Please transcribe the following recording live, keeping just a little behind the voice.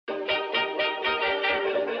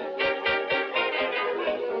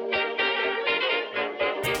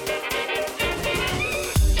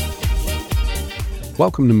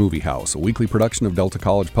Welcome to Movie House, a weekly production of Delta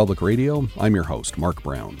College Public Radio. I'm your host, Mark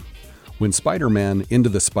Brown. When Spider-Man Into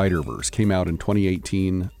the Spider-Verse came out in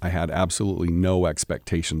 2018, I had absolutely no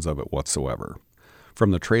expectations of it whatsoever. From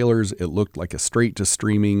the trailers, it looked like a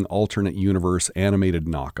straight-to-streaming, alternate universe animated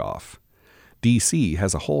knockoff. DC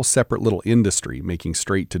has a whole separate little industry making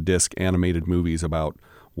straight-to-disc animated movies about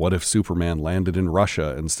what if Superman landed in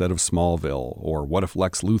Russia instead of Smallville, or what if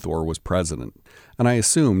Lex Luthor was president, and I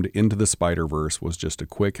assumed Into the Spider-Verse was just a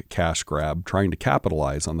quick cash grab trying to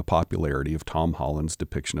capitalize on the popularity of Tom Holland's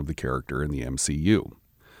depiction of the character in the MCU.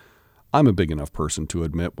 I'm a big enough person to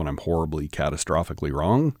admit when I'm horribly, catastrophically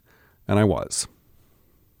wrong, and I was.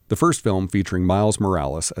 The first film featuring Miles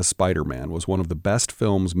Morales as Spider-Man was one of the best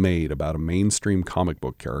films made about a mainstream comic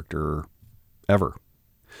book character ever.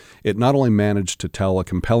 It not only managed to tell a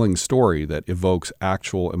compelling story that evokes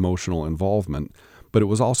actual emotional involvement, but it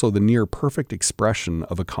was also the near-perfect expression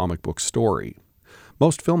of a comic book story.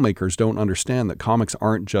 Most filmmakers don't understand that comics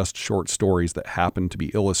aren't just short stories that happen to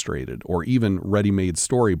be illustrated, or even ready-made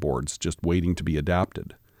storyboards just waiting to be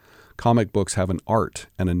adapted. Comic books have an art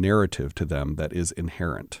and a narrative to them that is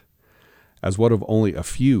inherent. As one of only a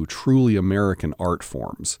few truly American art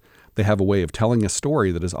forms, they have a way of telling a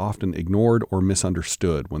story that is often ignored or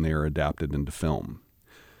misunderstood when they are adapted into film.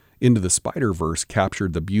 Into the Spider-Verse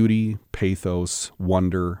captured the beauty, pathos,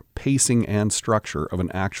 wonder, pacing, and structure of an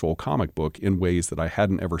actual comic book in ways that I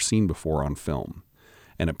hadn't ever seen before on film,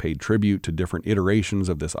 and it paid tribute to different iterations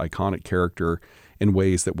of this iconic character in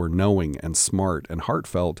ways that were knowing and smart and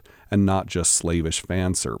heartfelt and not just slavish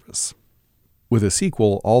fan service. With a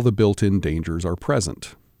sequel, all the built-in dangers are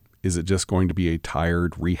present. Is it just going to be a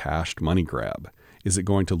tired, rehashed money grab? Is it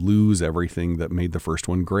going to lose everything that made the first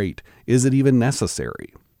one great? Is it even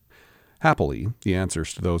necessary? Happily, the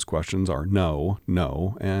answers to those questions are no,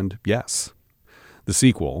 and yes. The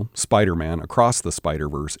sequel, Spider-Man Across the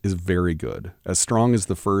Spider-Verse, is very good, as strong as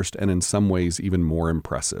the first and in some ways even more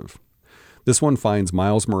impressive. This one finds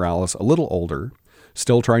Miles Morales a little older,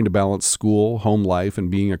 still trying to balance school, home life, and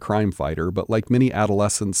being a crime fighter, but like many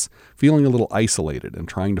adolescents, feeling a little isolated and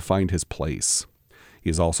trying to find his place. He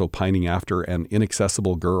is also pining after an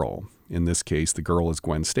inaccessible girl. In this case, the girl is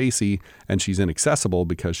Gwen Stacy, and she's inaccessible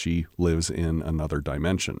because she lives in another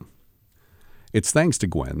dimension. It's thanks to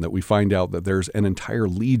Gwen that we find out that there's an entire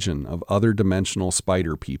legion of other dimensional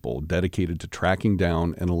spider people dedicated to tracking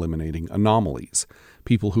down and eliminating anomalies,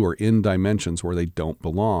 people who are in dimensions where they don't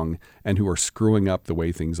belong and who are screwing up the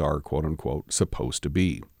way things are, quote-unquote, supposed to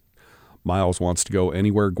be. Miles wants to go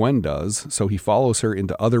anywhere Gwen does, so he follows her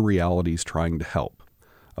into other realities trying to help.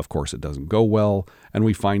 Of course, it doesn't go well, and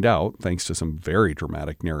we find out, thanks to some very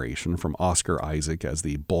dramatic narration from Oscar Isaac as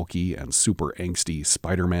the bulky and super angsty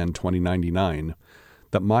Spider-Man 2099,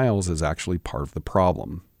 that Miles is actually part of the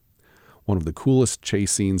problem. One of the coolest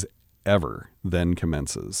chase scenes ever then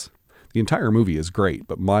commences. The entire movie is great,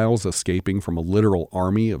 but Miles escaping from a literal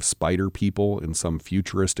army of spider people in some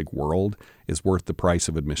futuristic world is worth the price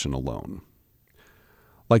of admission alone.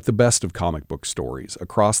 Like the best of comic book stories,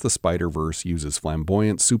 Across the Spider-Verse uses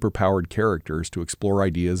flamboyant, superpowered characters to explore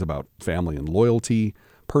ideas about family and loyalty,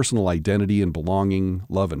 personal identity and belonging,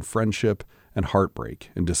 love and friendship, and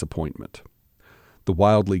heartbreak and disappointment. The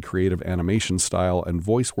wildly creative animation style and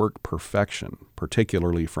voice work perfection,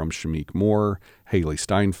 particularly from Shameik Moore, Haley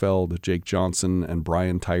Steinfeld, Jake Johnson, and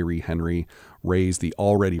Brian Tyree Henry, raise the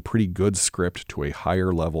already pretty good script to a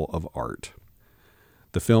higher level of art.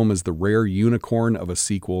 The film is the rare unicorn of a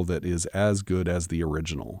sequel that is as good as the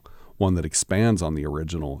original, one that expands on the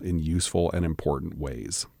original in useful and important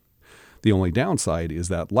ways. The only downside is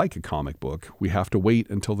that, like a comic book, we have to wait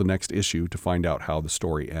until the next issue to find out how the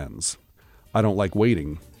story ends. I don't like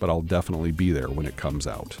waiting, but I'll definitely be there when it comes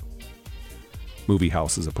out. Movie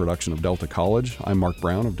House is a production of Delta College. I'm Mark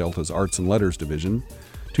Brown of Delta's Arts and Letters Division.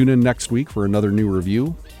 Tune in next week for another new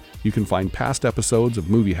review. You can find past episodes of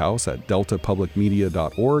Movie House at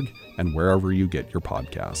deltapublicmedia.org and wherever you get your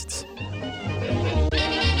podcasts.